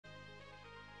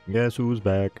Guess who's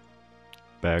back?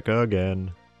 Back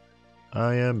again.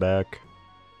 I am back.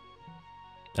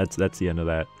 That's the end of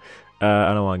that.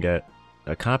 I don't want to get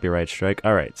a copyright strike.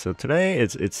 All right, so today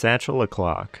it's Satchel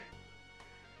o'clock.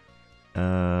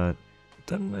 Not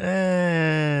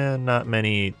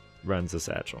many runs of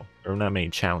Satchel, or not many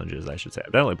challenges, I should say.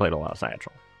 I've definitely played a lot of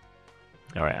Satchel.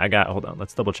 All right, hold on,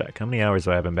 let's double check. How many hours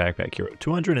do I have in Backpack Hero?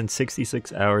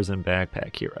 266 hours in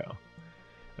Backpack Hero,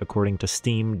 according to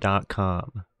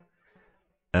Steam.com.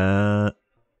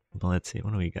 Let's see,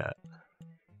 what do we got?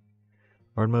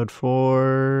 Hard mode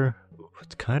 4. Ooh,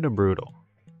 it's kind of brutal.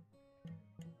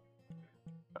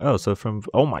 Oh, so from,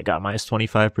 oh my god, minus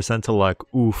 25% to luck.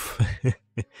 Oof.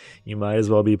 You might as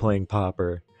well be playing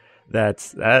Popper.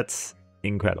 That's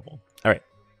incredible. All right,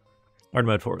 hard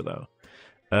mode 4 though.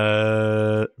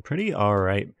 Pretty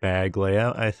alright bag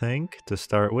layout, I think, to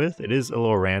start with. It is a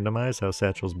little randomized how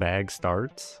Satchel's bag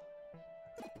starts.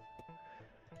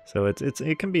 So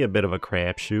it can be a bit of a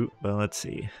crapshoot, but let's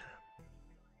see.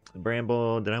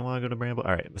 Bramble, did I want to go to Bramble?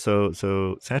 Alright, so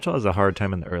Satchel has a hard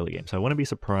time in the early game, so I wouldn't be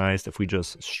surprised if we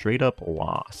just straight up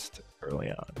lost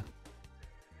early on.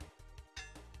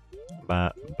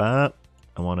 But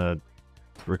I want to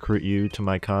recruit you to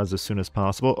my cause as soon as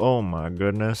possible. Oh my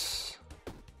goodness.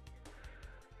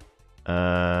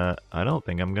 I don't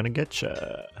think I'm gonna get ya.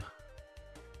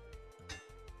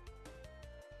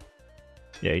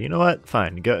 Yeah, you know what?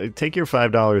 Fine. Go take your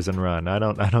 $5 and run. I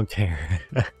don't care.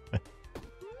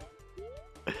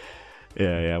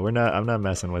 Yeah, I'm not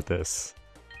messing with this.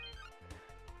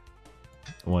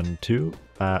 1, 2,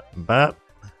 bop.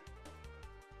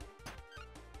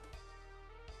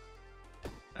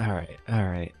 Alright.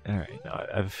 No,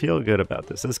 I feel good about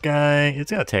this. This guy, it's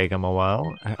gonna take him a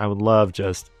while. I would love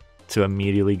just to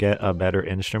immediately get a better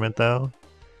instrument though.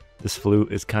 This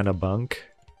flute is kind of bunk,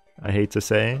 I hate to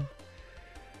say.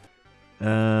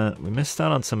 We missed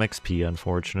out on some XP,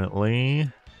 unfortunately.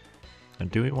 And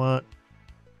do we want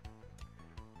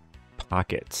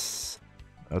pockets?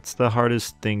 That's the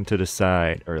hardest thing to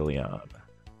decide early on.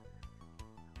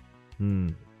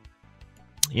 You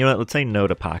know what? Let's say no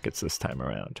to pockets this time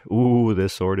around. Ooh,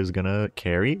 this sword is gonna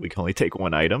carry. We can only take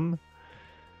one item.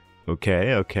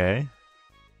 Okay.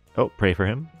 Oh, pray for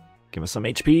him. Give us some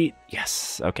HP.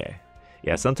 Yes. Okay.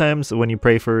 Yeah, sometimes when you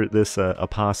pray for this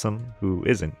opossum who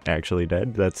isn't actually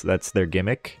dead, that's their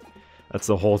gimmick. That's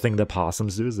the whole thing that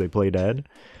possums do, is they play dead.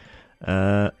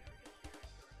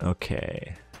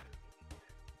 Okay.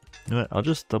 You know what? I'll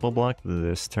just double block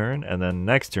this turn, and then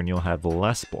next turn you'll have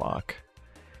less block,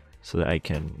 so that I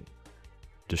can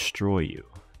destroy you.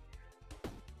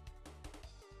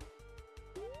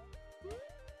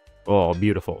 Oh,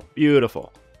 beautiful.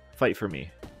 Fight for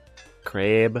me.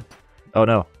 Crab. Oh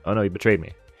no, he betrayed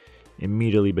me.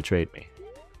 Immediately betrayed me.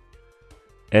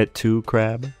 Et tu,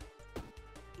 crab?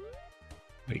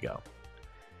 There you go.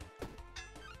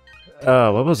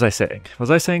 What was I saying?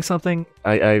 Was I saying something?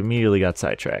 I immediately got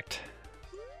sidetracked.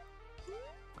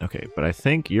 Okay, but I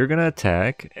think you're gonna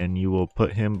attack, and you will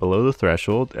put him below the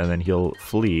threshold, and then he'll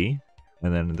flee.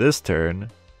 And then this turn,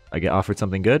 I get offered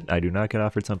something good? I do not get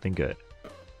offered something good.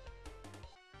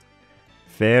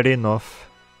 Fair enough.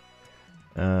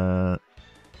 How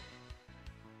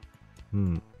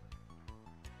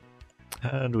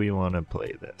do we want to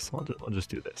play this? We'll just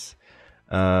do this.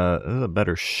 This is a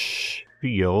better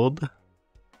shield.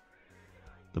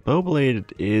 The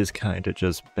bowblade is kind of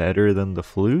just better than the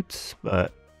flutes,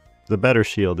 but the better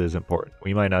shield is important.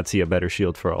 We might not see a better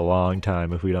shield for a long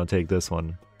time if we don't take this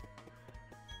one.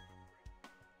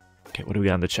 Okay, what do we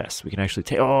got on the chest? We can actually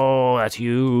take... Oh, that's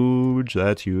huge!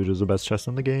 That's huge. It's the best chest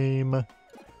in the game.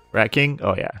 Rat King?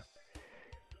 Oh, yeah.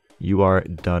 You are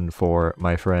done for,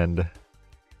 my friend.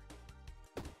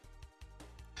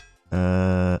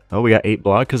 Oh, we got 8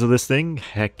 block because of this thing?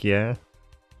 Heck yeah.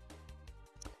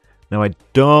 Now, I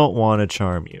don't want to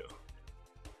charm you.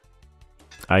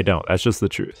 I don't. That's just the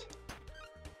truth.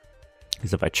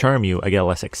 Because if I charm you, I get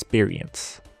less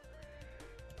experience.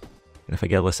 And if I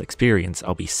get less experience,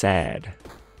 I'll be sad.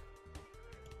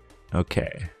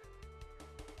 Okay.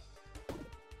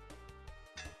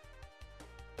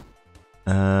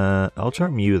 I'll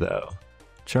charm you, though.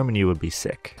 Charming you would be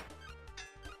sick.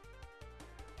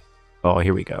 Oh,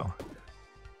 here we go.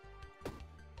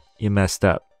 You messed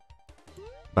up.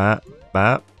 Bop,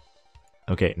 bop.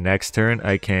 Okay, next turn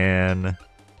I can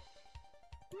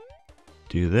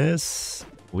do this.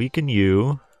 Weaken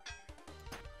you.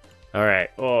 Alright.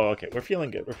 Oh, okay. We're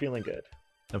feeling good.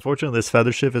 Unfortunately, this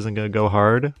feather shift isn't going to go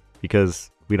hard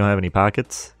because we don't have any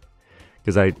pockets.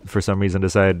 Because I, for some reason,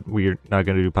 decided we're not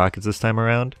going to do pockets this time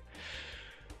around.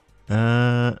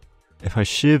 If I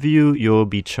shiv you, you'll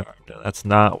be charmed. No, that's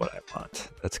not what I want.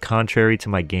 That's contrary to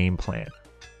my game plan.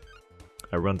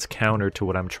 It runs counter to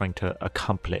what I'm trying to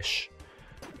accomplish.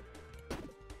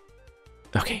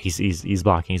 Okay, he's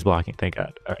blocking, he's blocking, thank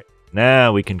God. Alright,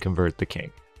 now we can convert the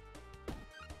king.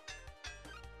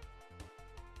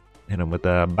 Hit him with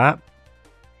a bop.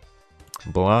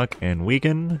 Block and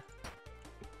weaken.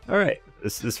 Alright,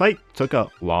 this fight took a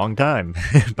long time,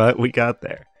 but we got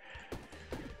there.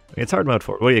 It's hard mode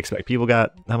 4. What do you expect? People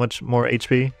got how much more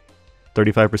HP?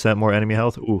 35% more enemy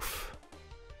health? Oof.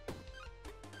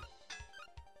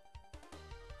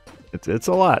 It's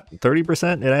a lot.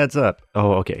 30%? It adds up.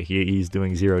 Oh, okay. He's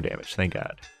doing 0 damage. Thank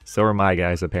God. So are my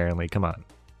guys, apparently. Come on.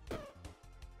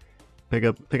 Pick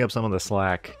up some of the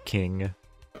slack, King.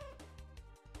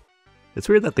 It's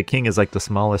weird that the king is like the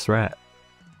smallest rat.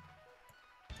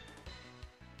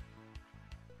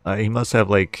 He must have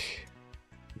like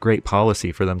great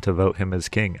policy for them to vote him as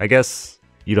king. I guess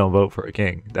you don't vote for a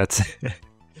king. That's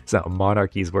how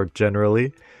monarchies work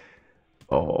generally.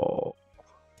 Oh.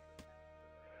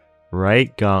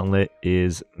 Right gauntlet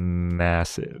is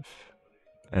massive.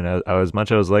 And as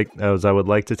much as I would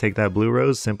like to take that blue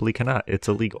rose, simply cannot. It's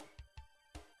illegal.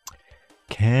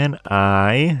 Can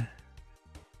I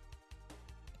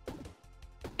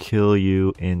kill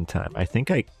you in time? I think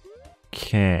I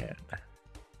can.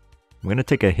 I'm gonna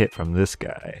take a hit from this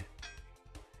guy.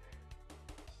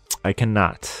 I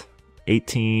cannot.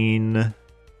 18,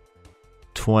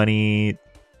 20.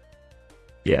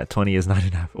 Yeah, 20 is not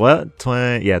enough. What?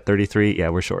 20? Yeah, 33. Yeah,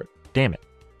 we're short. Damn it.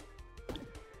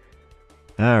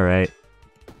 All right,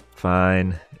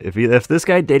 fine. If this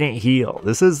guy didn't heal,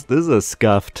 this is a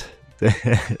scuffed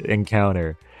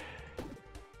encounter.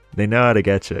 They know how to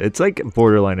get you. It's like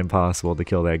borderline impossible to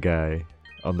kill that guy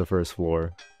on the first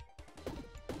floor.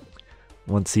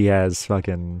 Once he has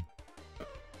fucking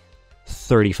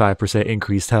 35%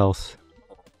 increased health.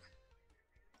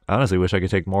 I honestly wish I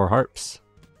could take more harps.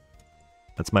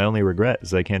 That's my only regret,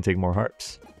 is I can't take more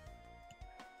harps.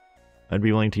 I'd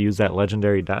be willing to use that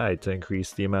legendary die to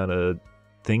increase the amount of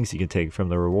things you can take from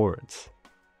the rewards.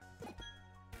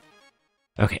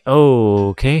 Okay,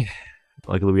 okay.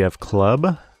 Luckily we have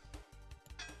club.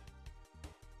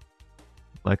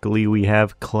 Luckily we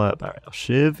have club. Alright, I'll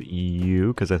shiv you,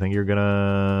 because I think you're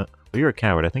gonna... Well, you're a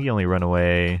coward. I think you only run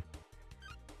away...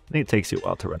 I think it takes you a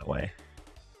while to run away.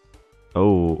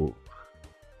 Oh.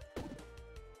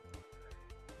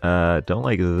 Don't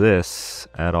like this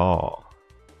at all.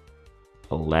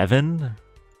 11?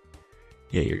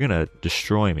 Yeah, you're gonna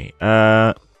destroy me.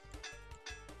 Alright,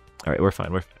 we're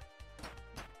fine, we're fine.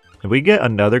 If we get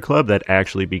another club, that'd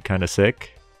actually be kind of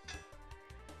sick.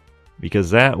 Because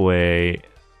that way...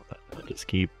 I'll just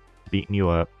keep beating you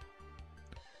up.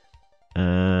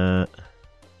 I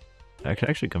can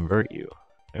actually convert you.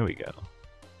 There we go.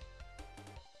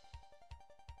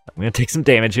 I'm gonna take some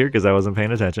damage here because I wasn't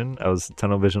paying attention. I was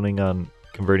tunnel visioning on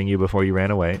converting you before you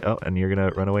ran away. Oh, and you're gonna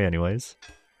run away anyways.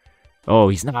 Oh,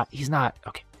 he's not. He's not.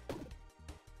 Okay.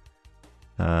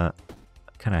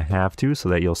 Kind of have to so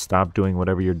that you'll stop doing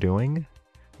whatever you're doing.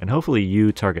 And hopefully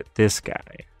you target this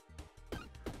guy.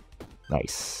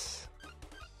 Nice.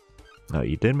 Oh,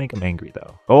 you did make him angry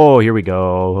though. Oh, here we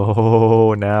go.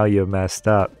 Oh, now you messed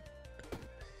up.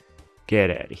 Get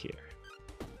out of here.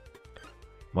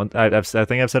 I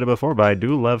think I've said it before, but I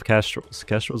do love kestrels.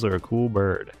 Kestrels are a cool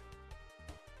bird.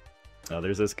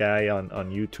 There's this guy on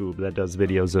YouTube that does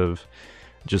videos of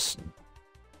just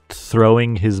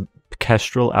throwing his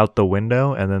kestrel out the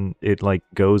window and then it like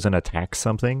goes and attacks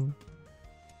something.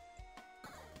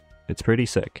 It's pretty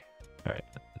sick. Alright,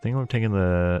 I think I'm taking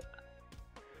the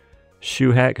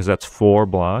shoe hat because that's 4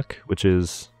 block, which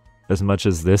is as much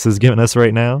as this is giving us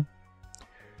right now.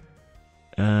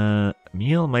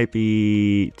 Meal might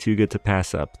be too good to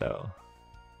pass up though.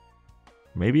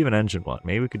 Maybe even engine one.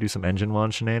 Maybe we could do some engine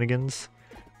one shenanigans.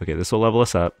 Okay, this will level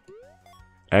us up.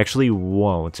 Actually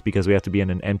won't, because we have to be in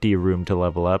an empty room to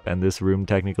level up, and this room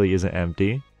technically isn't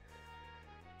empty.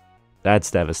 That's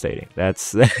devastating.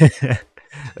 That's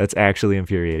that's actually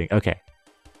infuriating. Okay.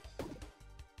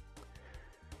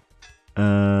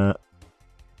 Alright,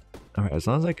 as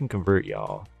long as I can convert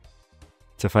y'all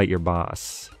to fight your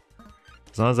boss.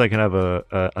 As long as I can have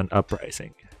an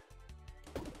uprising.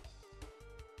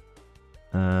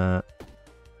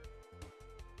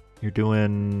 You're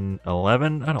doing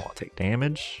 11? I don't want to take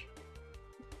damage.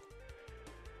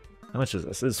 How much is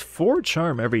this? It's 4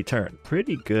 charm every turn.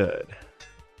 Pretty good.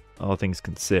 All things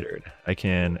considered. I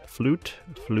can flute,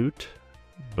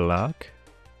 block.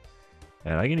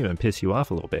 And I can even piss you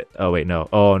off a little bit. Oh, wait, no.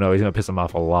 Oh, no, he's going to piss him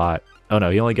off a lot. Oh, no,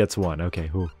 he only gets 1.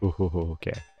 Okay.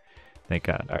 Okay. Thank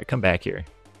God. All right, come back here.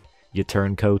 You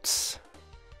turncoats.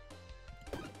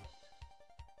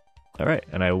 Alright,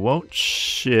 and I won't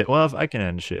shiv. Well, if I can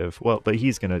end shiv. Well, but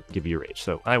he's gonna give you rage,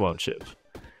 so I won't shiv.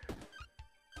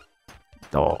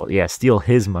 Oh, yeah, steal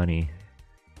his money.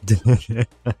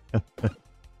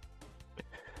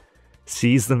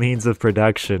 Seize the means of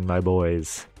production, my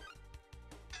boys.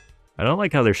 I don't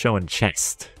like how they're showing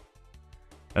chest.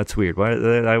 That's weird. Why?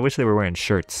 I wish they were wearing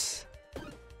shirts.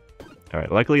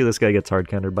 Alright, luckily this guy gets hard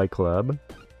countered by club.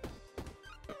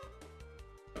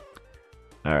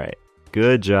 Alright,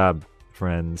 good job,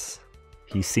 friends.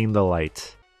 He's seen the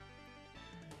light.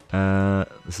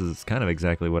 This is kind of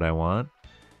exactly what I want.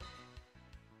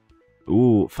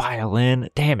 Ooh, violin.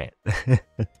 Damn it.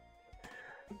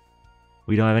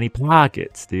 We don't have any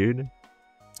pockets, dude.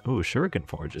 Ooh, Shuriken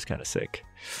Forge is kind of sick.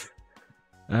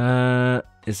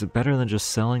 Is it better than just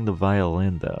selling the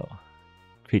violin, though?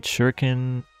 Create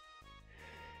Shuriken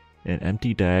in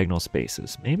empty diagonal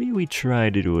spaces. Maybe we try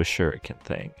to do a Shuriken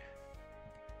thing.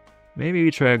 Maybe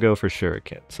we try to go for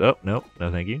Shurikens. Oh, nope.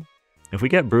 No, thank you. If we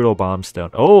get Brutal Bombstone...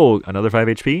 Oh, another 5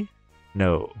 HP?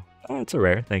 No. Oh, it's a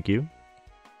rare. Thank you.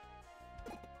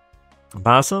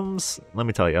 Opossums, let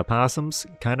me tell you, opossums,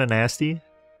 kind of nasty,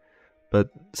 but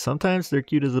sometimes they're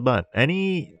cute as a bun.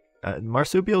 Any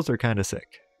marsupials are kind of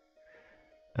sick.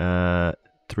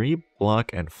 3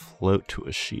 block and float to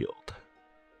a shield.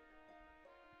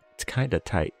 It's kind of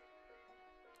tight.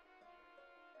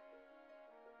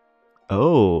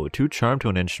 Oh, 2 charm to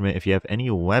an instrument. If you have any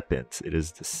weapons, it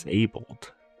is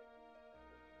disabled.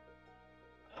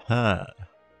 Huh.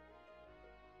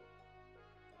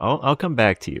 I'll come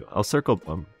back to you. I'll circle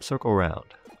around.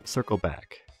 Circle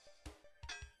back.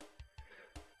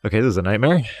 Okay, this is a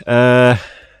nightmare.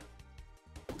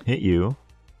 Hit you.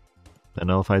 That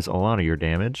nullifies a lot of your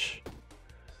damage.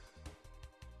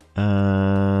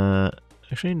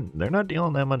 Actually, they're not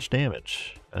dealing that much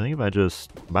damage. I think if I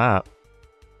just bop.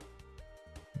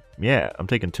 Yeah, I'm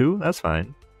taking 2. That's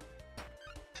fine.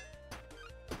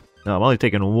 No, I'm only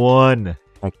taking 1.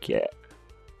 Heck yeah.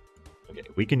 Okay,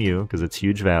 weaken you, because it's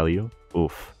huge value.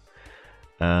 Oof.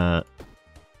 Let's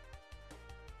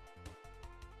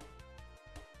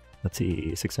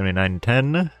see, 6, 7, 8, 9,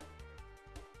 10.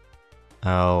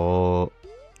 I'll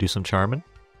do some charming.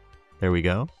 There we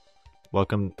go.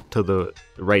 Welcome to the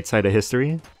right side of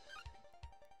history.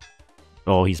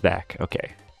 Oh, he's back.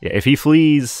 Okay. Yeah, if he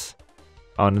flees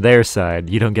on their side,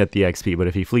 you don't get the XP, but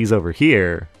if he flees over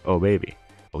here, oh baby.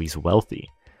 Oh, he's wealthy.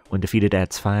 When defeated,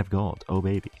 adds 5 gold. Oh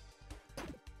baby.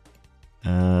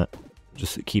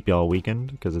 Just to keep y'all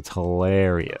weakened, because it's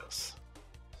hilarious.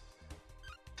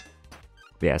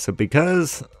 Yeah, so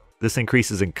because this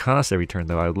increases in cost every turn,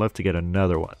 though, I would love to get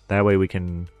another one. That way we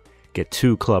can get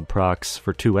 2 club procs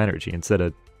for 2 energy instead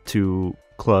of 2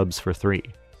 clubs for 3.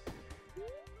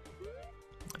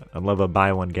 I'd love a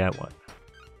buy one, get one.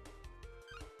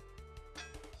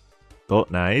 Oh,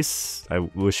 nice. I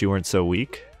wish you weren't so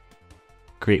weak.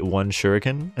 Create 1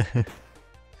 shuriken.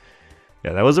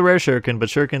 Yeah, that was a rare shuriken, but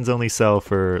shurikens only sell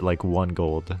for like 1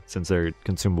 gold since they're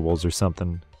consumables or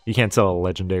something. You can't sell a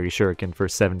legendary shuriken for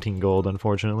 17 gold,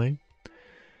 unfortunately.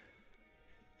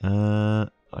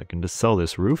 I can just sell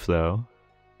this roof, though.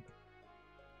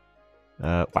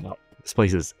 Wow, this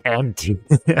place is empty.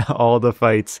 All the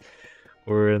fights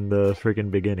were in the freaking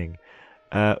beginning.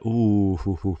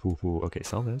 Okay,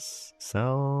 sell this.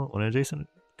 Sell when adjacent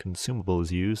consumable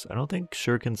is used. I don't think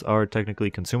shurikens are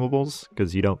technically consumables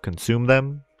because you don't consume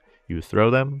them, you throw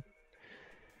them.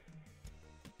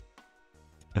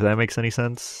 If that makes any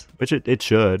sense, which it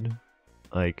should.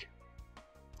 Like,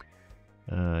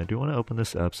 I do want to open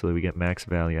this up so that we get max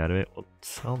value out of it. We'll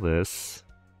sell this.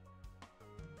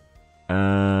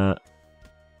 Move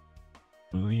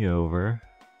you over.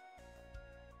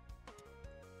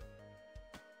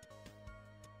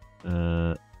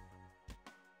 Let's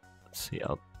see.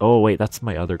 Oh wait, that's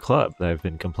my other club that I've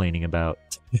been complaining about.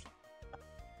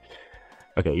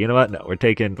 Okay, you know what? No, we're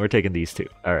taking these 2.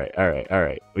 All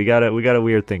right. We got a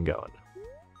weird thing going.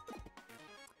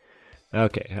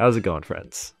 Okay, how's it going,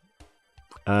 friends?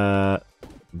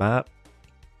 Bop.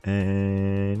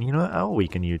 And you know what? I'll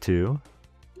weaken you 2.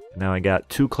 Now I got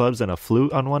 2 clubs and a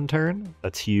flute on 1 turn.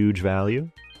 That's huge value.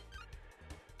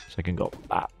 So I can go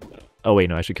bop. Oh wait,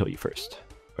 no, I should kill you first.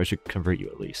 Or I should convert you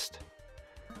at least.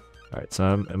 Alright, so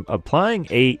I'm applying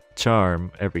 8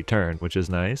 charm every turn, which is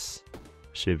nice.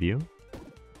 Shiv you.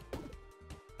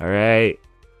 Alright.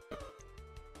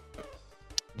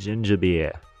 Ginger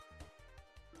beer.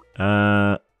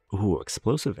 Ooh,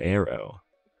 explosive arrow.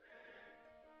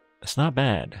 That's not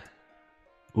bad.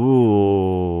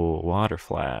 Ooh, water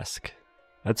flask.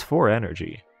 That's 4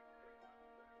 energy.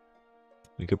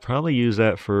 We could probably use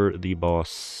that for the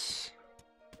boss.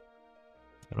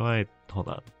 How do I... Hold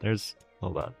on.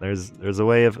 Hold on. There's a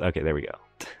way of... Okay, there we go.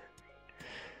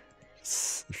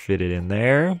 Fit it in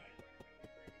there.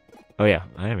 Oh yeah,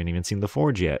 I haven't even seen the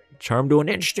forge yet. Charm to an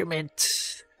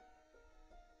instrument.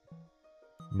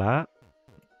 Bop.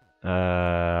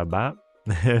 Bop.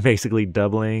 Basically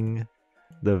doubling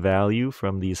the value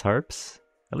from these harps.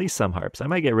 At least some harps. I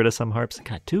might get rid of some harps.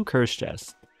 Got 2 curse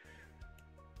chests.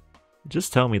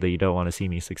 Just tell me that you don't want to see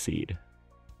me succeed.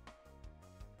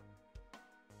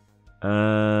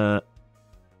 Add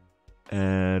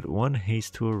 1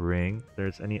 haste to a ring. If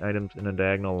there's any items in a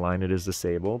diagonal line, it is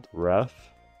disabled. Rough.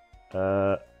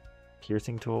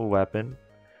 Piercing to a weapon.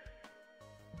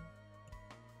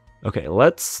 Okay,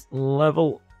 let's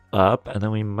level up, and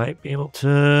then we might be able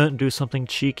to do something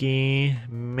cheeky,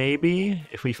 maybe,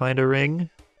 if we find a ring.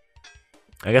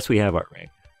 I guess we have our ring.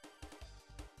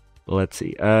 Let's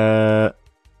see. Wow,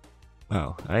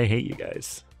 I hate you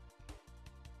guys.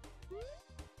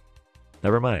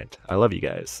 Never mind. I love you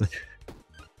guys.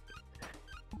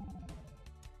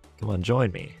 Come on,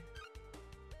 join me.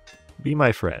 Be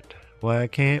my friend. Why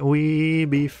can't we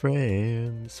be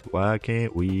friends? Why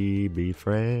can't we be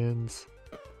friends?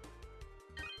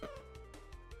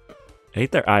 I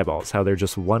hate their eyeballs, how they're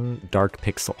just one dark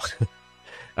pixel.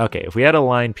 Okay, if we had a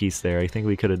line piece there, I think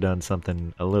we could have done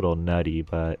something a little nutty,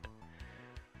 but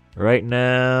right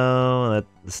now,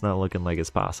 it's not looking like it's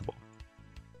possible.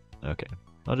 Okay,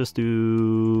 I'll just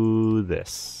do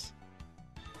this.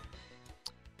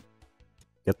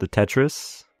 Get the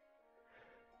Tetris.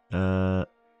 Alright,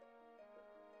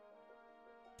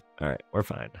 we're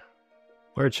fine.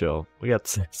 We're chill. We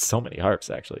got so many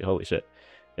harps, actually. Holy shit.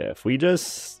 Yeah, if we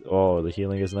just... Oh, the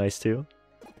healing is nice, too.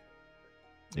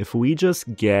 If we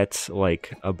just get,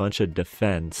 like, a bunch of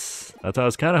defense... I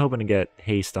was kind of hoping to get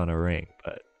haste on a ring,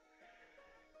 but...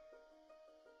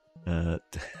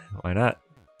 why not?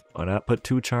 Why not put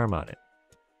 2 charm on it?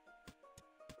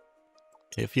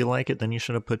 If you like it, then you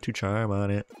should have put 2 charm on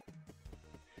it.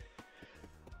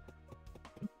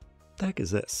 What the heck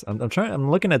is this? I'm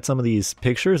looking at some of these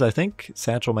pictures. I think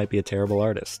Satchel might be a terrible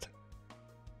artist.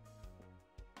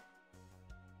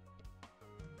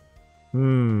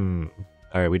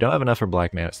 Alright, we don't have enough for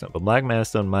Black Mana Stone, but Black Mana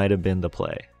Stone might have been the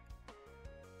play.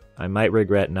 I might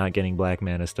regret not getting Black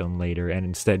Mana Stone later and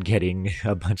instead getting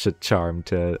a bunch of charm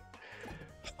to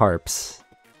harps.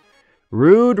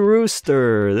 Rude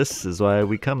Rooster! This is why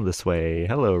we come this way.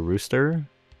 Hello, Rooster.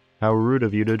 How rude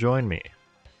of you to join me.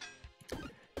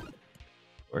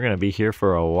 We're gonna be here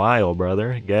for a while,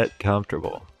 brother. Get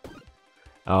comfortable.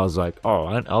 I was like, oh,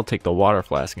 I'll take the water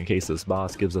flask in case this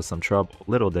boss gives us some trouble.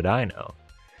 Little did I know.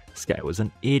 This guy was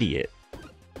an idiot.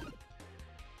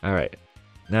 Alright.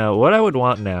 Now, what I would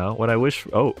want now, what I wish...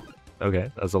 Oh, okay,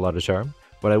 that's a lot of charm.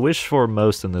 What I wish for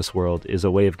most in this world is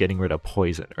a way of getting rid of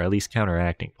poison, or at least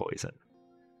counteracting poison.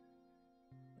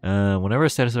 Whenever a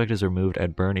status effect is removed,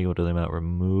 add burn equal to the amount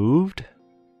removed.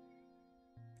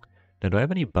 Now, do I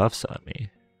have any buffs on me?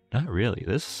 Not really.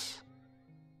 This...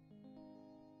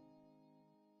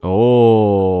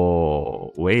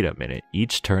 Oh, wait a minute.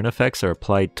 Each turn effects are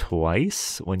applied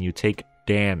twice when you take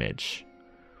damage.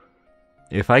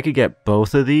 If I could get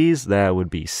both of these, that would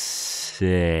be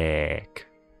sick.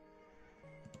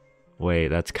 Wait,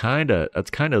 that's kind of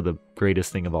the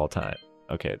greatest thing of all time.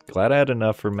 Okay, glad I had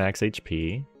enough for max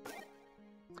HP.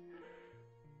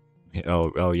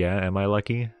 Oh yeah, am I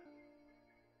lucky?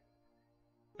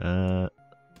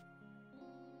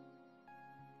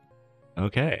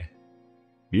 Okay.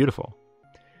 Beautiful.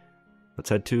 Let's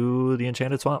head to the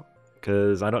Enchanted Swamp,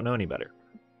 because I don't know any better.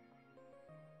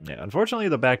 Yeah, unfortunately,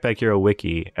 the Backpack Hero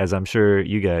Wiki, as I'm sure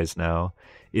you guys know,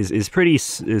 is pretty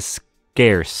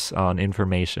scarce on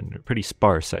information. Pretty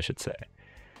sparse, I should say.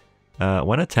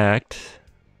 When attacked,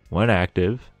 when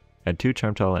active, add 2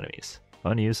 charm to all enemies.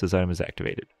 Unused, this item is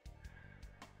activated.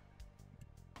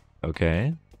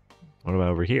 Okay. What about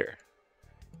over here?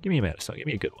 Give me a Mana Stone. Give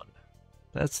me a good one.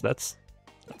 I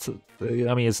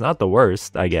mean, it's not the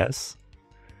worst, I guess.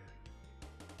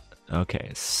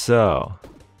 Okay, so...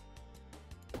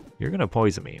 You're gonna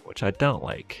poison me, which I don't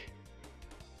like.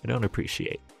 I don't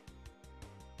appreciate.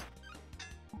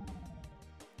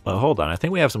 Well, hold on. I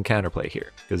think we have some counterplay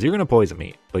here. Because you're gonna poison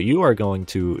me, but you are going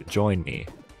to join me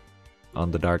on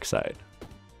the dark side.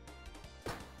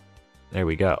 There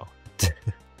we go.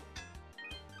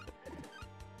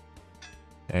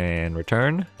 And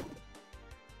return.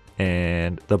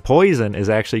 And the poison is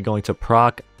actually going to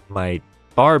proc my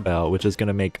barbell, which is going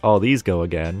to make all these go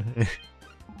again.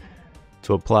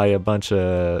 To apply a bunch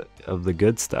of the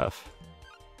good stuff.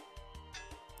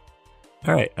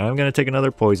 Alright, I'm gonna take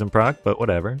another poison proc, but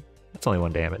whatever. That's only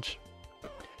 1 damage.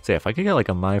 So yeah, if I could get like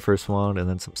a My First Wand and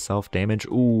then some self-damage.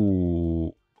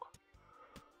 Ooh.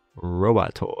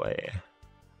 Robot toy.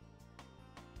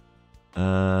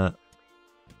 Hold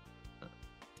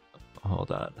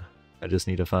on. I just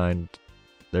need to find...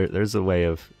 There's a way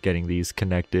of getting these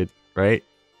connected, right?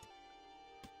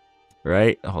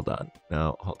 Right? Hold on.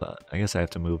 No, hold on. I guess I have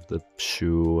to move the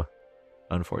shoe.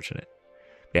 Unfortunate.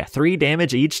 Yeah, 3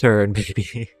 damage each turn,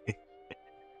 baby.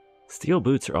 Steel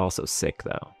boots are also sick,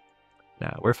 though.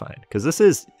 Nah, we're fine. Because this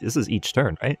is each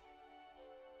turn, right?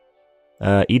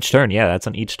 Each turn, yeah, that's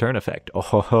an each turn effect. Oh,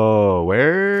 ho, ho,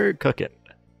 we're cooking.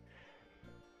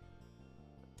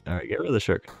 Alright, get rid of the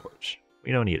shuriken torch.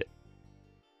 We don't need it.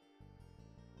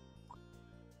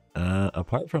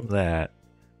 Apart from that,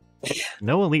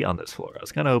 no elite on this floor. I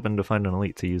was kind of hoping to find an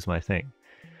elite to use my thing.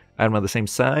 Item of the same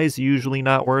size, usually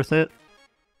not worth it.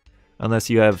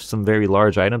 Unless you have some very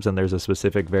large items and there's a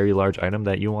specific very large item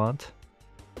that you want.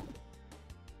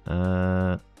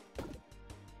 Alright.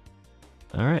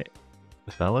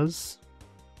 Fellas.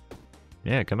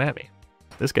 Yeah, come at me.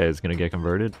 This guy is going to get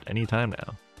converted anytime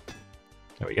now.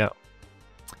 There we go.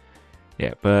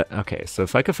 Yeah, but okay, so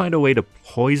if I could find a way to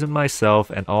poison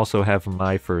myself and also have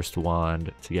my first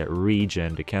wand to get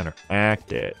regen to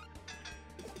counteract it,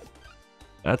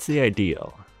 that's the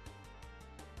ideal.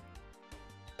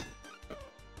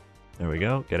 There we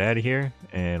go. Get out of here.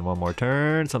 And one more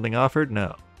turn. Something offered?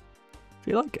 No.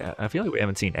 I feel like we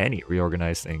haven't seen any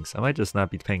reorganized things. I might just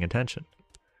not be paying attention.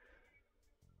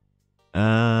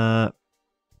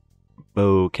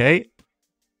 Okay.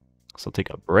 So I'll take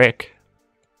a brick.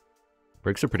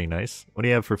 Bricks are pretty nice. What do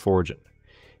you have for forging?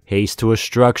 Haste to a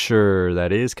structure.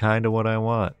 That is kind of what I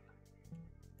want.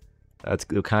 That's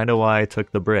kind of why I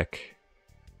took the brick.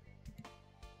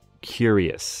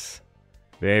 Curious.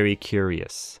 Very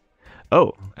curious.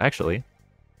 Oh, actually,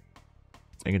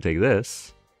 I can take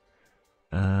this.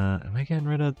 Am I getting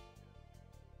rid of...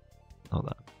 Hold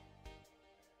on.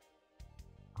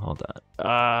 Hold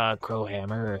on.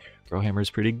 Crowhammer. Crowhammer's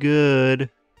pretty good.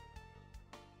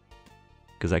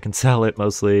 Because I can sell it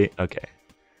mostly. Okay.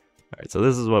 Alright, so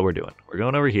this is what we're doing. We're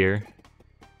going over here.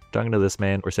 Talking to this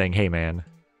man. We're saying, hey man,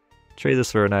 trade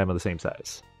this for an item of the same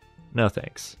size. No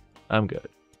thanks. I'm good.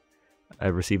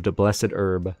 I've received a blessed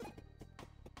herb.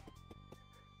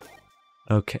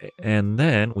 Okay, and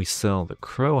then we sell the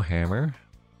Crowhammer.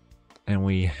 And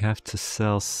we have to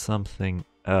sell something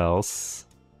else.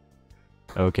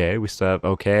 Okay, we still have...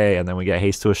 Okay, and then we get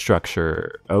haste to a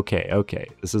structure. Okay, okay.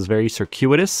 This is very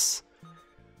circuitous.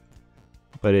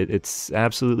 But it's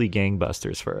absolutely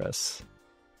gangbusters for us.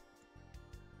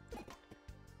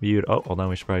 Viewed... Oh, hold on.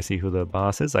 We should probably see who the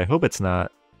boss is. I hope it's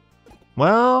not...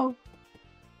 Well...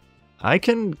 I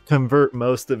can convert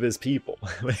most of his people,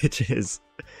 which is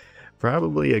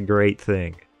probably a great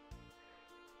thing.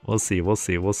 We'll see, we'll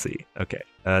see, we'll see. Okay,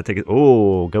 take it.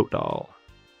 Oh, goat doll.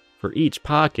 For each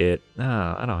pocket.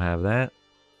 No, I don't have that.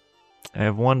 I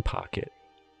have 1 pocket.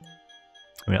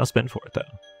 I mean, I'll spend for it, though.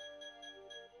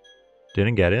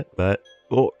 Didn't get it, but...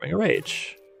 Oh, Ring of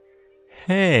Rage.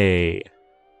 Hey.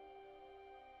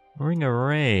 Ring of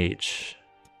Rage.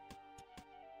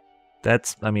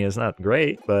 That's... I mean, it's not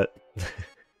great, but...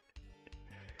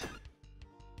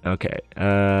 Okay,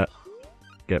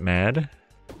 get mad.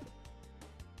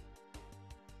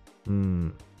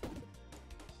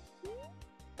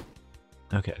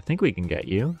 Okay, I think we can get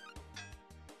you.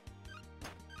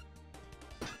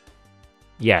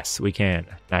 Yes, we can.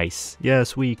 Nice.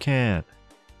 Yes, we can.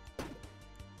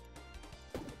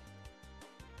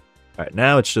 Alright,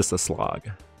 now it's just a slog.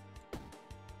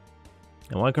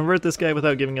 I want to convert this guy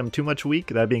without giving him too much weak.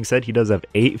 That being said, he does have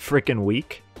 8 frickin'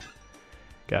 weak.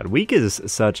 God, weak is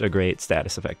such a great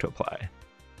status effect to apply.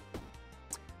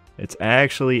 It's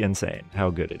actually insane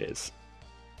how good it is.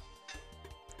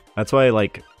 That's why,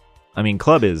 like, I mean,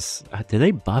 Club is... Did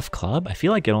they buff Club? I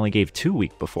feel like it only gave 2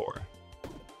 weak before.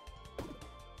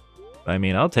 I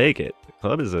mean, I'll take it.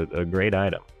 Club is a great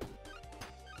item.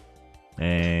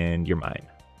 And you're mine.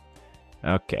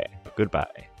 Okay,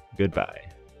 goodbye. Goodbye.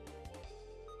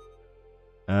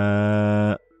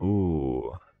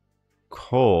 Ooh.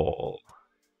 Coal.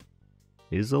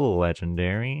 Is a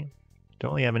legendary.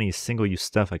 Don't really have any single-use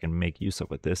stuff I can make use of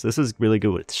with this. This is really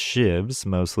good with shivs,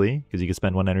 mostly, because you can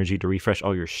spend 1 energy to refresh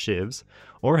all your shivs.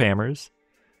 Or hammers.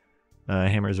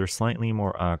 Hammers are slightly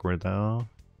more awkward, though.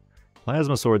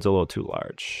 Plasma sword's a little too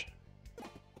large.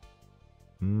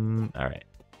 Alright.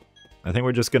 I think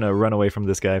we're just gonna run away from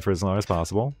this guy for as long as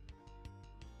possible.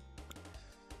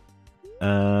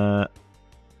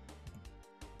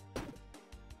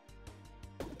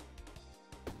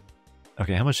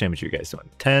 Okay, how much damage are you guys doing?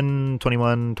 10,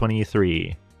 21,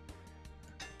 23.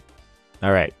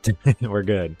 Alright, we're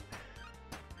good.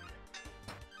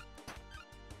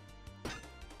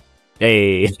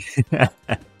 Hey!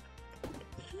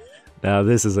 Now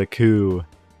this is a coup.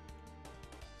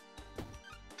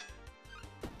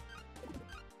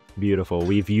 Beautiful.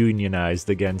 We've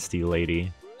unionized against you,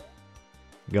 lady.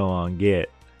 Go on, get.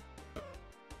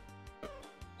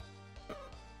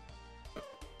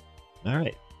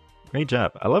 Alright. Great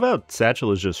job. I love how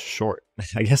Satchel is just short.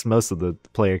 I guess most of the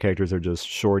player characters are just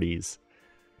shorties.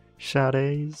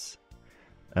 Shades.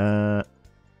 That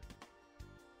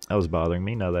was bothering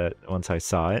me now that once I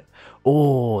saw it.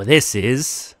 Oh, this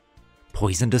is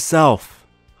poison to self.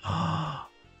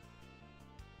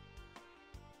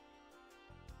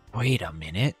 Wait a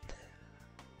minute.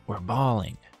 We're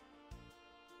balling.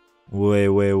 Wait.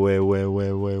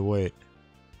 Wait.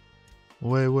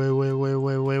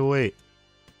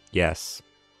 Yes.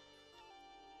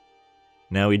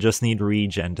 Now we just need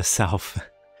regen to self.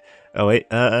 Oh wait,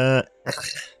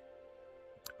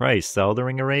 right, sell the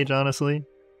Ring of Rage, honestly.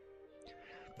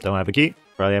 Don't have a key.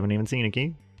 Probably haven't even seen a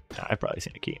key. Nah, I've probably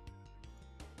seen a key.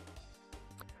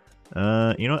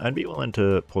 You know what? I'd be willing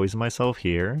to poison myself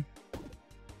here.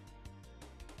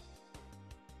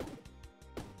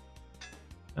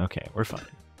 Okay, we're fine.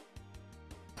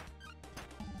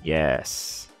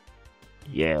 Yes.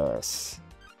 Yes.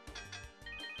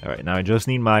 Alright, now I just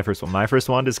need my first one. My first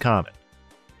wand is common.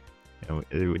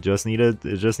 It just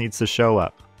needs to show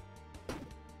up.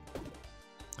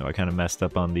 Oh, I kind of messed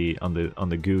up on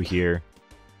the goo here.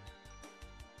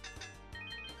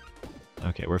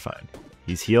 Okay, we're fine.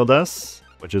 He's healed us,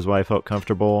 which is why I felt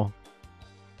comfortable.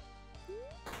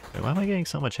 Wait, why am I getting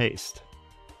so much haste?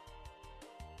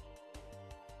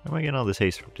 Where am I getting all this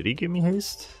haste from? Did he give me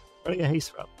haste? Where did I get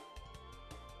haste from?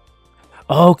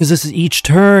 Oh, because this is each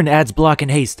turn adds block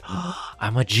and haste.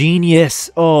 I'm a genius.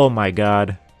 Oh my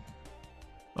god.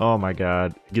 Oh my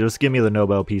god. Just give me the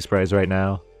Nobel Peace Prize right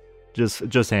now.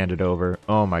 Just hand it over.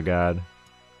 Oh my god.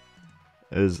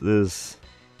 This is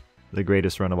the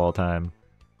greatest run of all time.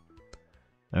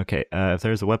 Okay, if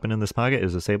there's a weapon in this pocket,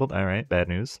 it's disabled. Alright, bad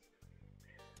news.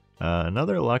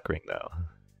 Another luck ring, though.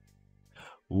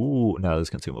 Ooh, no, this is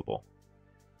consumable.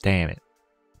 Damn it.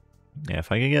 Yeah,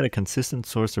 if I can get a consistent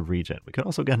source of regen. We could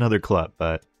also get another club,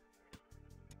 but...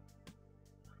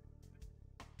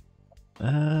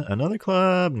 another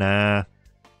club? Nah.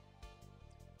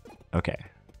 Okay.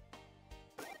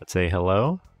 Let's say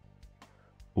hello.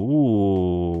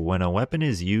 Ooh, when a weapon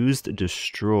is used,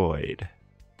 destroyed.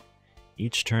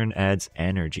 Each turn adds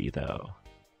energy, though.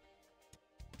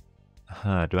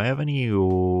 Huh, do I have any...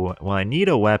 Well, I need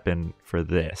a weapon for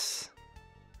this.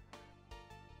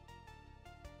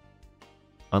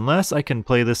 Unless I can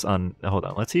play this on... Hold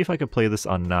on, let's see if I can play this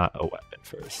on not a weapon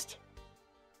first.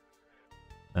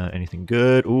 Anything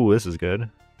good? Ooh, this is good.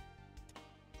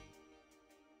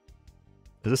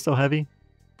 Is this still heavy?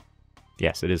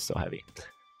 Yes, it is still heavy.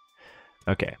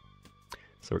 Okay.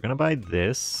 So we're going to buy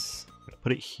this. We're going to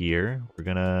put it here. We're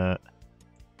going to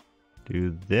do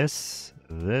this,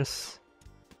 this,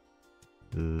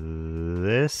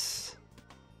 this.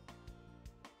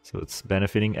 So it's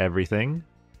benefiting everything.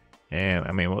 And,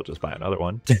 I mean, we'll just buy another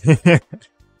one.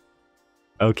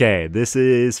 Okay, this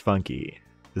is funky.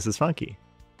 This is funky.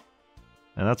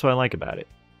 And that's what I like about it.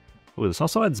 Ooh, this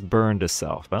also adds burn to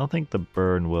self, but I don't think the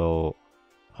burn will...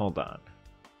 Hold on.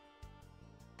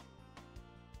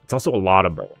 It's also a lot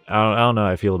of burn. I don't know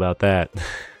how I feel about that.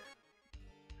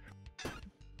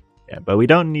 Yeah, but we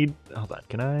don't need... Hold on,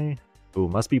 can I... Ooh,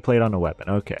 must be played on a weapon.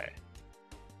 Okay.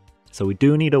 So we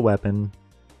do need a weapon.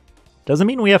 Doesn't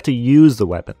mean we have to use the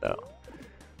weapon, though.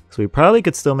 So we probably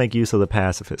could still make use of the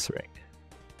Pacifist Ring.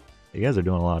 You guys are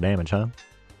doing a lot of damage, huh?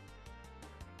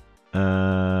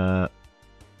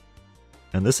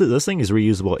 And this thing is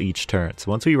reusable each turn.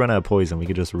 So once we run out of poison, we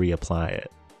could just reapply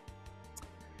it.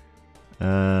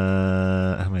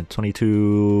 I'm at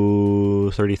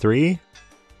 2233.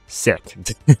 Sick.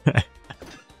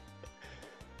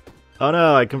 Oh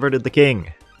no, I converted the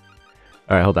king.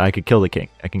 Alright, hold on. I could kill the king.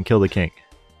 I can kill the king.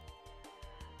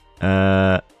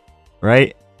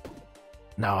 Right?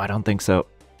 No, I don't think so.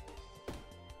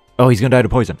 Oh, he's gonna die to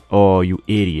poison. Oh, you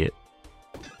idiot.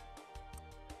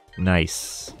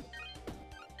 Nice.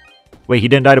 Wait, he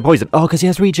didn't die to poison. Oh, because he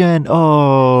has regen.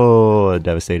 Oh,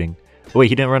 devastating. Wait,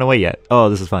 he didn't run away yet. Oh,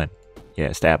 this is fine.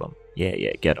 Yeah, stab him.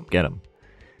 Yeah, get him, get him.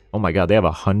 Oh my god, they have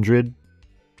 100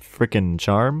 freaking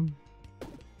charm.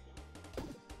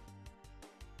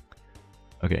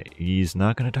 Okay, he's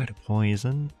not gonna die to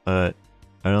poison, but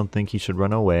I don't think he should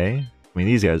run away. I mean,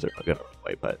 these guys are gonna run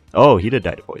away, but... Oh, he did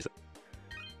die to poison.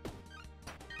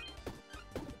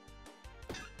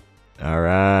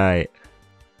 Alright.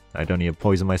 I don't need to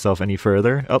poison myself any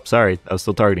further. Oh, sorry. I was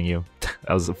still targeting you.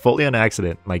 That was fully an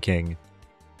accident, my king.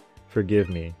 Forgive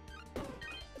me.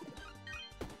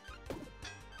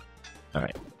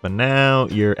 Alright. But now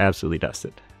you're absolutely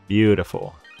dusted.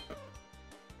 Beautiful.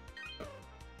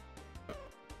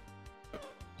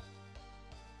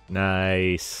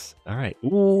 Nice. Alright.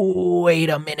 Ooh, wait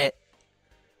a minute.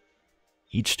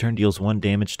 Each turn deals 1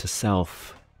 damage to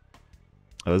self.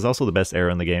 Oh, there's also the best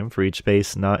arrow in the game for each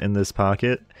space not in this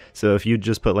pocket. So if you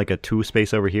just put like a 2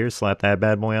 space over here, slap that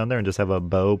bad boy on there, and just have a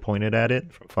bow pointed at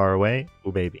it from far away.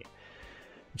 Ooh, baby.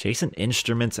 Adjacent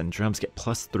instruments and drums get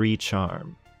 +3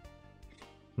 charm.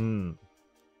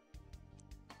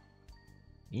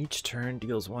 Each turn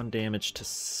deals 1 damage to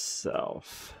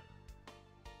self.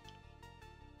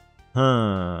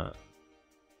 Huh.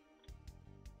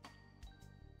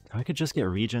 I could just get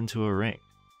regen to a ring.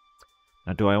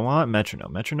 Now, do I want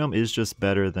metronome? Metronome is just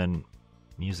better than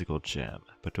musical gem,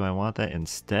 but do I want that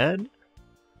instead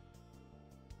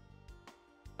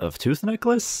of tooth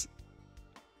necklace?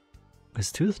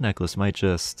 This tooth necklace might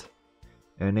just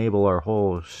enable our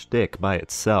whole shtick by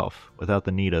itself without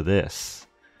the need of this.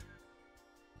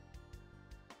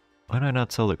 Why did I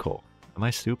not sell the coal? Am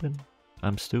I stupid?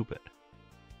 I'm stupid.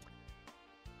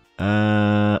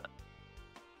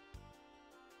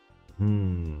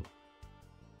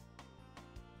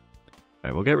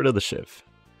 Alright, we'll get rid of the shiv.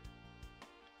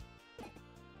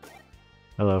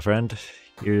 Hello, friend.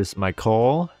 Here's my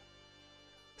coal.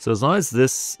 So as long as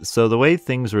this... So the way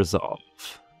things resolve...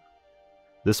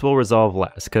 This will resolve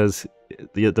last, because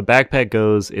the backpack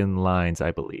goes in lines,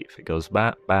 I believe. It goes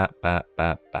bap, bap, bap,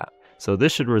 bap, bap. So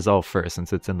this should resolve first,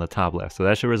 since it's in the top left. So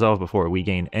that should resolve before we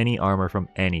gain any armor from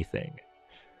anything.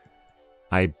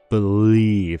 I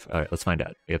believe... Alright, let's find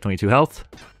out. We have 22 health.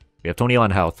 We have 21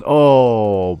 health.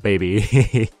 Oh,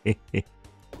 baby.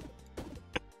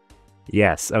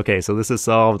 Yes, okay, so this has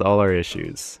solved all our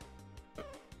issues.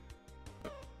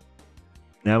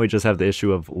 Now we just have the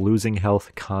issue of losing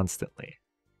health constantly.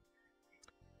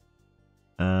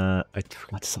 I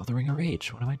forgot to sell the Ring of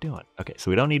Rage. What am I doing? Okay, so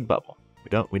we don't need bubble.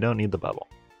 We don't need the bubble.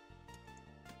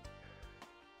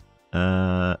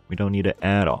 We don't need it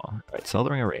at all. Alright, sell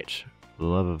the Ring of Rage. For the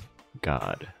love of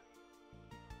God.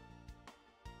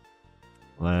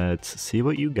 Let's see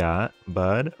what you got,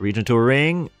 bud. Regen to a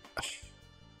ring.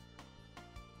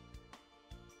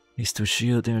 Needs to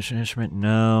shield damage instrument.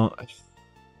 No.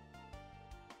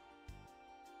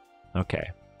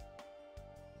 Okay.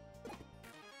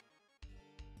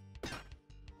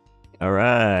 All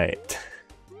right.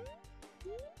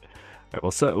 All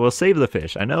right, we'll save the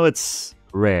fish. I know it's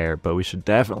rare, but we should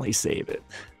definitely save it.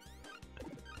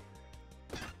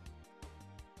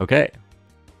 Okay.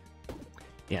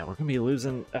 Yeah, we're gonna be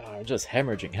losing, just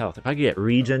hemorrhaging health. If I could get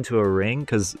regen to a ring,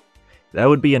 because that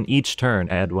would be in each turn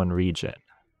add 1 regen,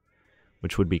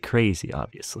 which would be crazy,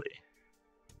 obviously.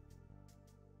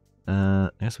 I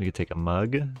guess we could take a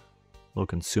mug, a little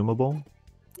consumable.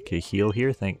 Okay, heal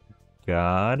here, thank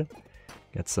God.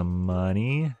 Get some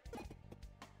money.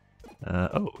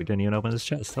 Oh, we didn't even open this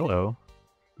chest. Hello.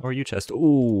 How are you, chest?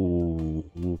 Ooh,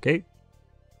 okay.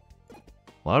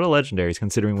 A lot of legendaries,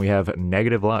 considering we have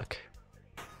negative luck.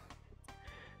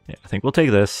 Yeah, I think we'll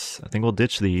take this. I think we'll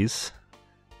ditch these.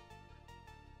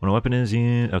 When a weapon is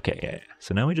in... Okay, yeah.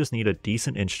 So now we just need a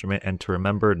decent instrument and to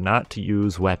remember not to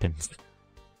use weapons.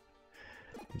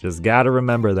 Just gotta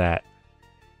remember that.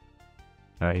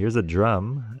 Alright, here's a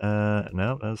drum.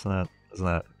 No, that's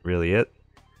not really it.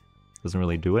 Doesn't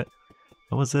really do it.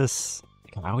 What was this?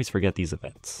 I always forget these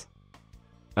events.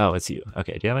 Oh, it's you.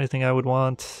 Okay, do you have anything I would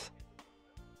want?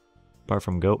 Apart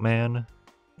from Goatman?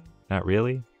 Not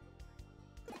really?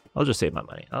 I'll just save my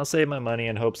money. I'll save my money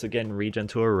in hopes of getting regen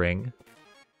to a ring.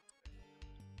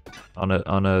 On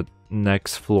a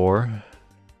next floor.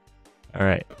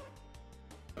 Alright.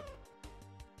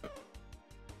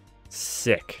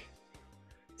 Sick.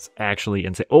 It's actually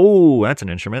insane. Oh, that's an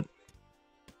instrument.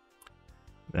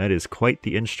 That is quite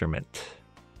the instrument.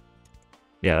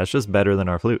 Yeah, that's just better than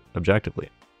our flute, objectively.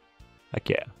 Heck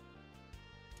yeah.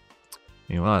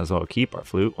 We might as well keep our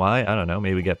flute. Why? I don't know.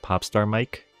 Maybe we get Popstar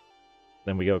Mike.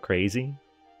 Then we go crazy.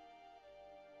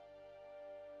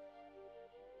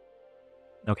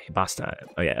 Okay, boss time.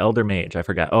 Oh yeah, Elder Mage. I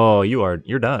forgot. Oh, you're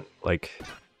done. Like,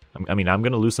 I mean, I'm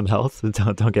gonna lose some health.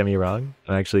 Don't get me wrong.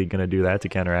 I'm actually gonna do that to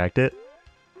counteract it.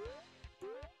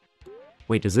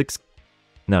 Wait, does Zix...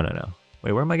 No.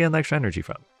 Wait, where am I getting the extra energy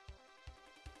from?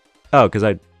 Oh, because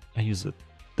I used the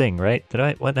thing, right? Did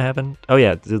I? What happened? Oh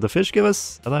yeah, did the fish give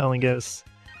us? I thought I only gave us...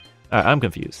 Alright, I'm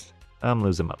confused. I'm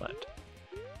losing my mind.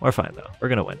 We're fine though. We're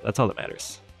gonna win. That's all that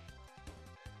matters.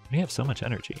 We have so much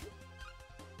energy.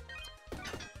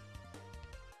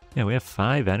 Yeah, we have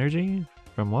 5 energy?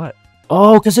 From what?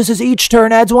 Oh, because this is each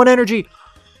turn adds 1 energy!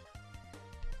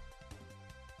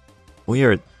 We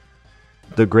are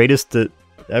the greatest to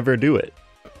ever do it.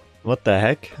 What the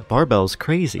heck? Barbell's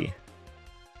crazy.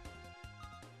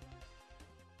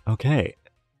 Okay.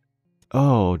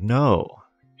 Oh, no.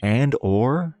 And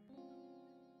or?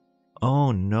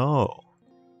 Oh, no.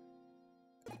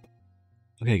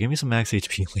 Okay, give me some max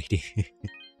HP, lady.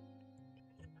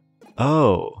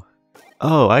 Oh.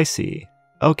 Oh, I see.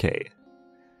 Okay.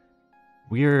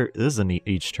 This is an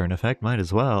each turn effect. Might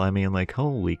as well. I mean, like,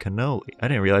 holy cannoli. I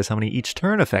didn't realize how many each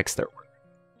turn effects there were.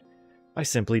 I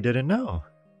simply didn't know.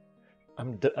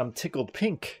 I'm tickled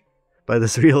pink by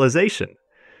this realization.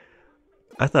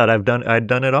 I thought I'd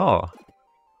done it all.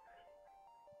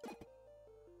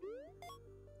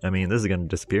 I mean, this is gonna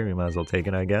disappear. We might as well take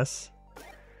it, I guess.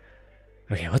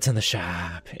 Okay, what's in the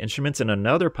shop? Instruments in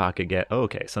another pocket get... Oh,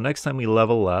 okay, so next time we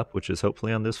level up, which is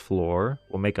hopefully on this floor,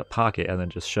 we'll make a pocket and then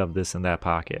just shove this in that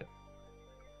pocket.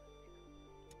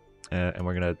 And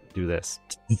we're gonna do this.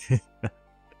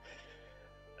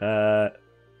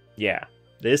 Yeah.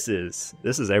 This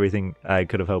is everything I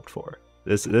could have hoped for.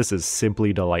 This is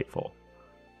simply delightful.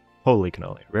 Holy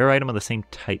cannoli. Rare item of the same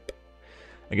type.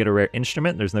 I get a rare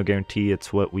instrument. There's no guarantee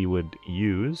it's what we would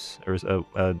use. Or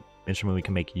a instrument we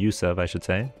can make use of, I should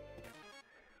say.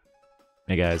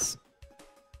 Hey guys.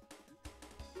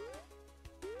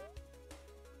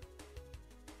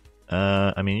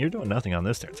 I mean, you're doing nothing on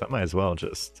this turn, so I might as well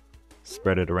just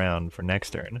spread it around for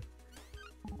next turn.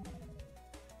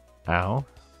 Ow.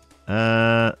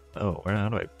 Oh, how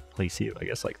do I place you? I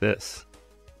guess like this.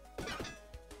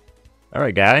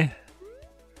 Alright, guy.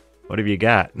 What have you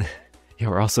got? Yeah,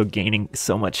 we're also gaining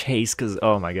so much haste because,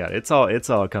 oh my god, it's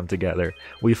all come together.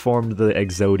 We formed the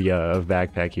Exodia of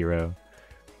Backpack Hero.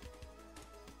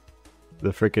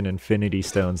 The frickin' Infinity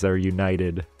Stones are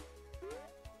united.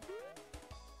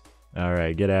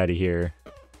 Alright, get out of here.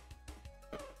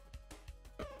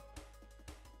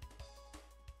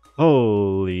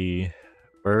 Holy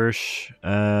Bursh.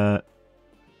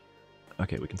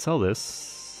 Okay, we can sell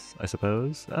this, I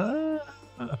suppose.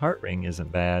 Heart Ring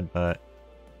isn't bad, but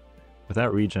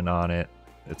without regen on it,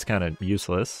 it's kind of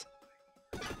useless.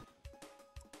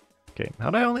 Okay,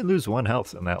 how'd I only lose 1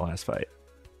 health in that last fight?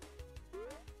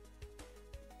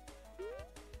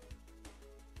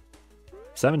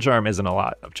 Seven charm isn't a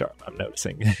lot of charm, I'm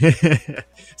noticing.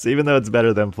 So even though it's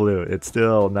better than flu, it's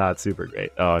still not super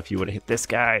great. Oh, if you would have hit this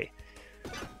guy.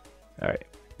 Alright,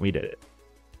 we did it.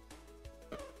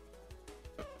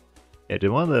 Yeah, did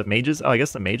one of the mages... Oh, I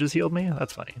guess the mages healed me?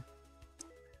 That's funny.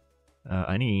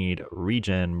 I need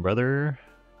regen, brother.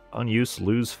 On use,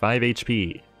 lose 5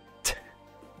 HP.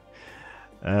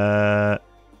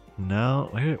 No.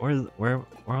 Where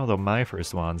are all the my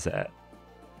first ones at?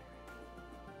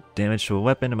 Damage to a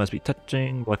weapon, it must be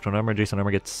touching. Blocked on armor, adjacent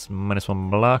armor gets -1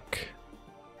 block.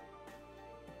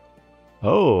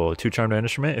 Oh, 2 charmed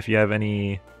instrument if you have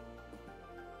any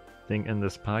thing in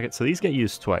this pocket. So these get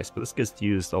used twice, but this gets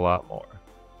used a lot more.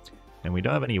 And we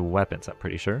don't have any weapons, I'm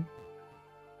pretty sure.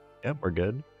 Yep, we're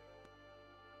good.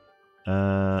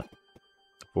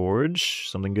 Forge,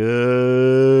 something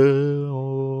good.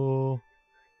 Oh,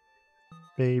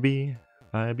 baby,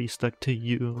 I be stuck to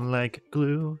you like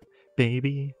glue,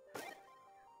 baby.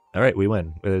 All right, we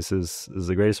win. This is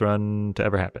the greatest run to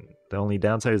ever happen. The only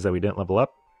downside is that we didn't level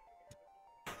up,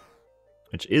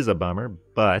 which is a bummer.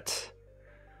 But,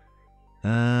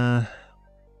 yeah,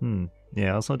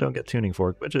 also don't get tuning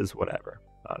fork, which is whatever.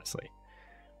 Honestly,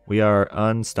 we are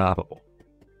unstoppable.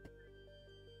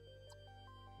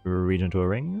 Regen to a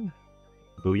ring.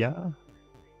 Booyah.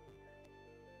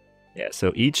 Yeah,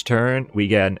 so each turn we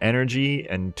get an energy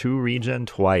and 2 regen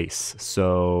twice.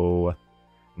 So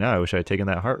now I wish I had taken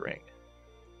that heart ring.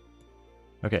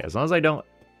 Okay, as long as I don't...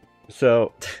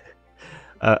 So,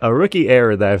 a rookie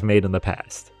error that I've made in the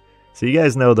past. So you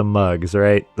guys know the mugs,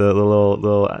 right? The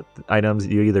little items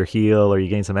you either heal or you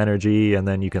gain some energy and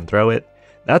then you can throw it.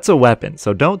 That's a weapon,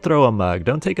 so don't throw a mug.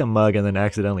 Don't take a mug and then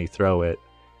accidentally throw it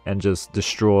and just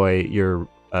destroy your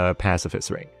pacifist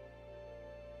ring.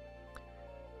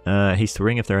 Haste to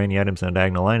ring if there are any items in a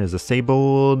diagonal line is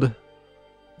disabled.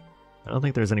 I don't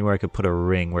think there's anywhere I could put a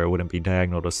ring where it wouldn't be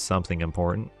diagonal to something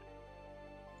important.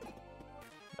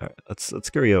 Alright, let's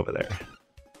scurry over there.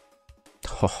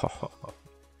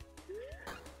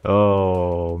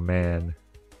 Oh man.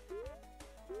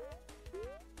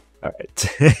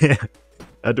 Alright.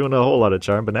 Not doing a whole lot of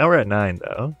charm, but now we're at 9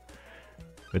 though.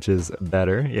 Which is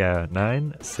better. Yeah,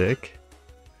 9. Sick.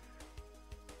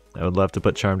 I would love to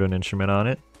put charm to an instrument on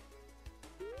it.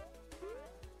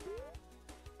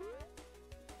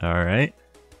 Alright.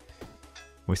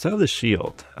 We still have the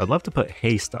shield. I'd love to put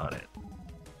haste on it.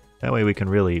 That way we can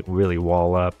really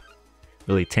wall up.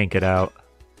 Really tank it out.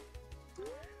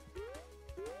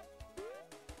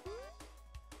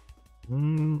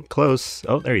 Close.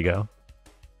 Oh, there you go.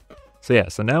 So yeah,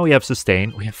 so now we have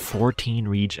sustain. We have 14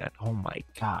 regen. Oh my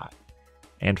god.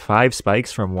 And 5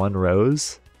 spikes from 1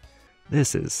 rose.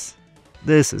 This is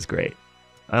great.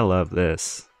 I love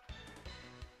this.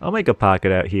 I'll make a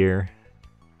pocket out here.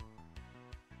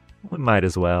 We might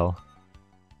as well.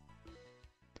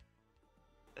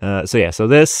 So yeah, so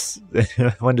this,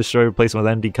 when destroyed, replace with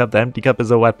empty cup. The empty cup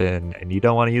is a weapon, and you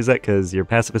don't want to use that because your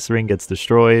pacifist ring gets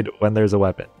destroyed when there's a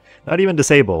weapon. Not even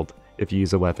disabled if you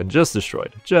use a weapon, just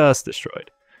destroyed. Just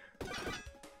destroyed.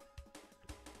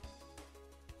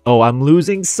 Oh, I'm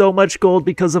losing so much gold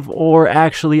because of ore.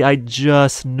 Actually, I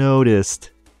just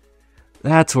noticed.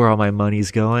 That's where all my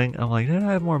money's going. I'm like, did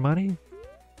I have more money?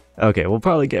 Okay, we'll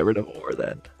probably get rid of ore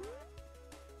then.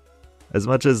 As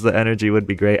much as the energy would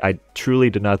be great, I truly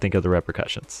did not think of the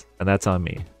repercussions. And that's on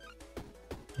me.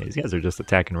 These guys are just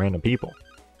attacking random people.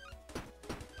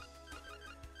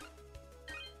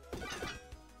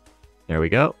 There we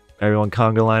go. Everyone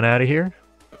conga line out of here.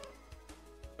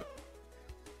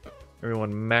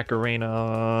 Everyone Macarena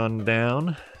on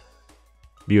down.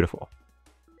 Beautiful.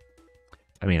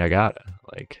 I mean, I gotta.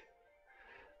 Like,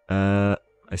 I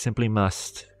simply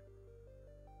must.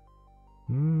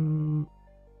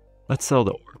 Let's sell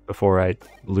the ore before I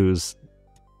lose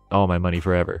all my money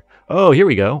forever. Oh, here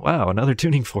we go. Wow, another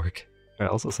tuning fork. I'll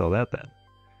also sell that then.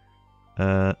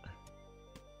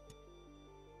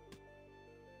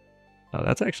 Oh,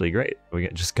 that's actually great. We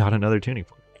just got another tuning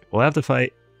fork. We'll have to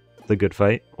fight the good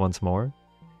fight once more.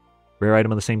 Rare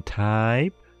item of the same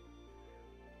type.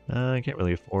 I can't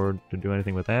really afford to do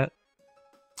anything with that.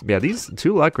 Yeah, these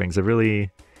 2 luck rings have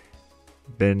really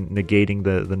been negating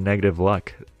the negative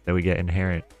luck that we get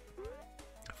inherent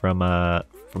from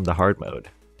the hard mode.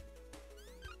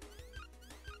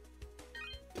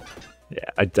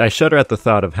 Yeah, I shudder at the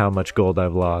thought of how much gold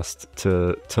I've lost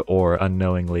to ore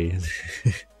unknowingly.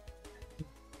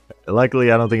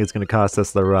 Luckily, I don't think it's going to cost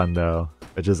us the run though,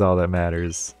 which is all that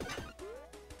matters.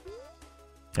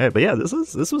 All right, but yeah, this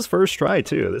was first try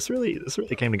too. This really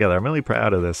came together. I'm really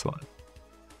proud of this one.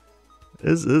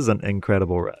 This is an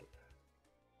incredible run.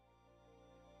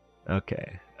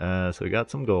 Okay, so we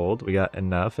got some gold. We got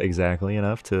enough, exactly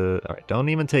enough to... Alright, don't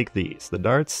even take these. The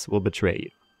darts will betray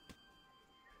you.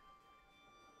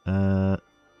 I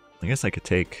guess I could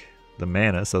take the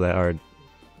mana so that our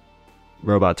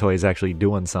robot toy is actually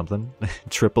doing something.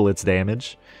 Triple its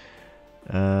damage.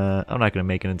 I'm not going to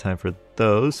make it in time for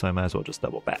those, so I might as well just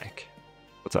double back.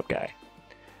 What's up, guy?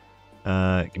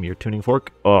 Give me your tuning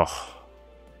fork. Oh.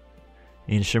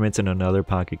 Instruments in another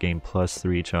pocket game plus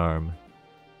 3 charm.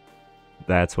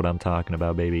 That's what I'm talking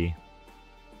about, baby.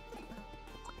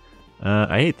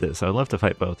 I hate this. I'd love to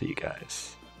fight both of you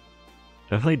guys.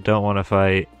 Definitely don't want to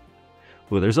fight...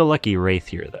 Ooh, there's a lucky wraith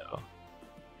here, though.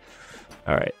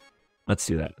 Alright, let's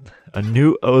do that. A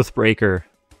new Oathbreaker.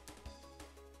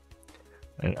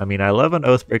 I mean, I love an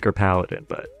Oathbreaker Paladin,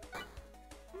 but...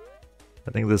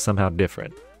 I think this is somehow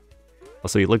different.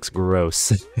 Also, he looks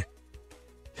gross.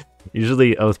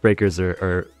 Usually, Oathbreakers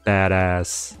are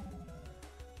badass.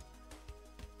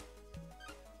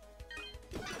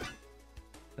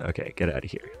 Okay, get out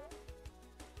of here.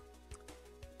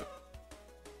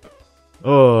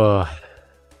 Oh.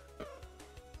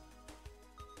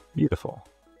 Beautiful.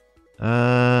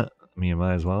 I mean,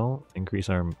 might as well increase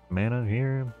our mana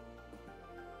here.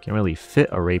 Can't really fit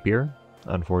a rapier,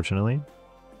 unfortunately.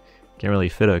 Can't really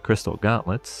fit a crystal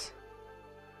gauntlets.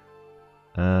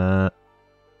 I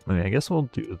mean, I guess we'll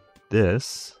do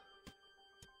this.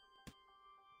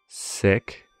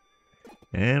 Sick.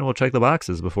 And we'll check the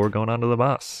boxes before going on to the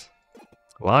boss.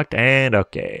 Locked and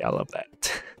okay. I love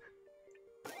that.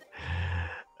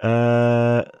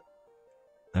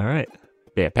 Alright.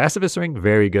 Yeah, Pacifist Ring,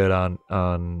 very good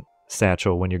on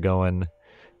Satchel when you're going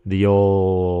the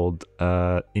old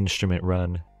instrument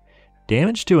run.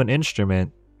 Damage to an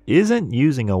instrument isn't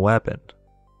using a weapon.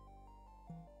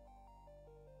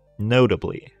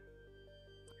 Notably.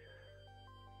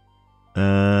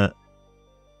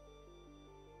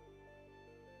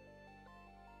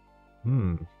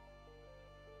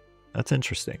 That's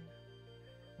interesting.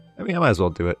 I mean, I might as well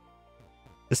do it.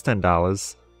 It's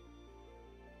 $10.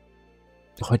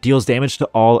 Oh, it deals damage to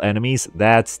all enemies?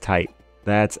 That's tight.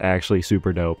 That's actually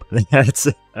super dope. That's...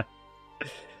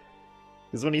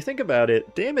 Because when you think about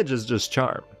it, damage is just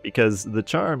charm. Because the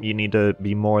charm, you need to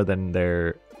be more than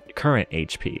their current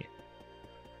HP.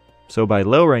 So by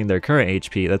lowering their current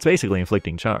HP, that's basically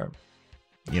inflicting charm.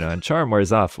 You know, and charm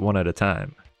wears off one at a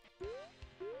time.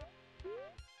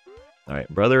 Alright,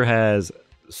 brother has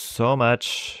so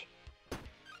much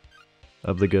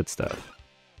of the good stuff.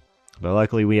 But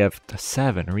luckily we have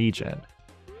 7 regen.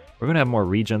 We're going to have more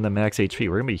regen than max HP.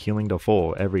 We're going to be healing to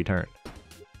full every turn.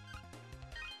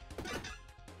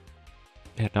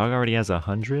 Yeah, dog already has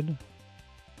 100?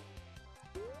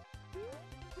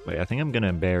 Wait, I think I'm going to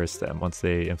embarrass them once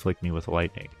they inflict me with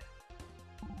lightning.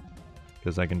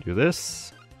 Because I can do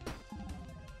this.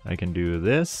 I can do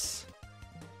this.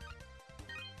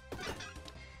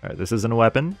 Alright, this isn't a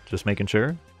weapon. Just making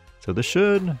sure. So this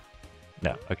should...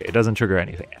 No, okay, it doesn't trigger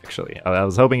anything, actually. I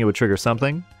was hoping it would trigger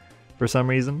something for some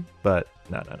reason, but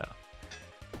no.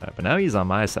 Alright, but now he's on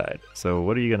my side. So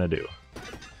what are you going to do?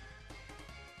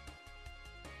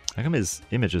 How come his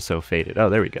image is so faded?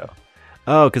 Oh, there we go.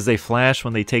 Oh, because they flash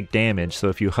when they take damage, so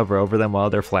if you hover over them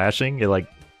while they're flashing, it like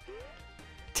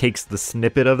takes the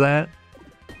snippet of that.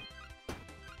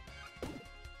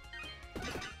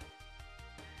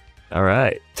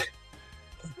 Alright.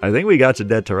 I think we got you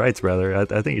dead to rights, brother.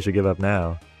 I think you should give up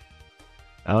now.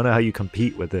 I don't know how you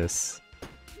compete with this.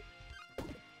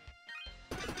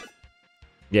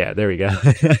 Yeah, there we go.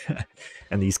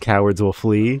 And these cowards will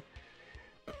flee.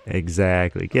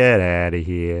 Exactly. Get out of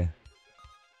here.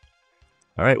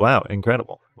 Alright, wow,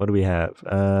 incredible. What do we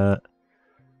have?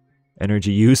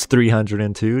 Energy use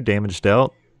 302, damage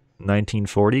dealt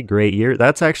 1940, great year.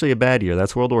 That's actually a bad year.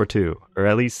 That's World War II, or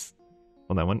at least,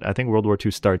 well, that one. I think World War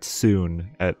II starts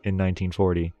soon in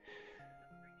 1940.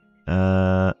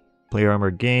 Player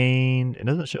armor gained. It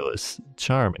doesn't show us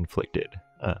charm inflicted.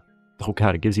 Oh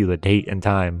god, it gives you the date and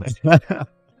time.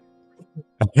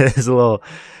 There's a little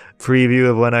preview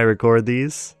of when I record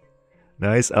these.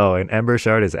 Nice. Oh, and Ember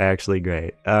Shard is actually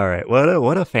great. All right,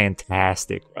 what a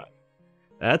fantastic run.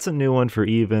 That's a new one for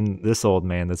even this old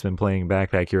man that's been playing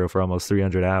Backpack Hero for almost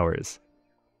 300 hours.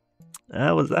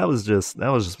 That was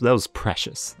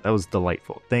precious. That was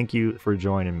delightful. Thank you for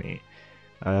joining me.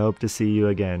 I hope to see you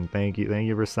again. Thank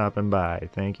you for stopping by.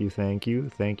 Thank you.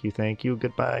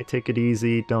 Goodbye. Take it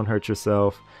easy. Don't hurt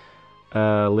yourself.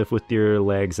 Lift with your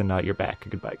legs and not your back.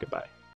 Goodbye.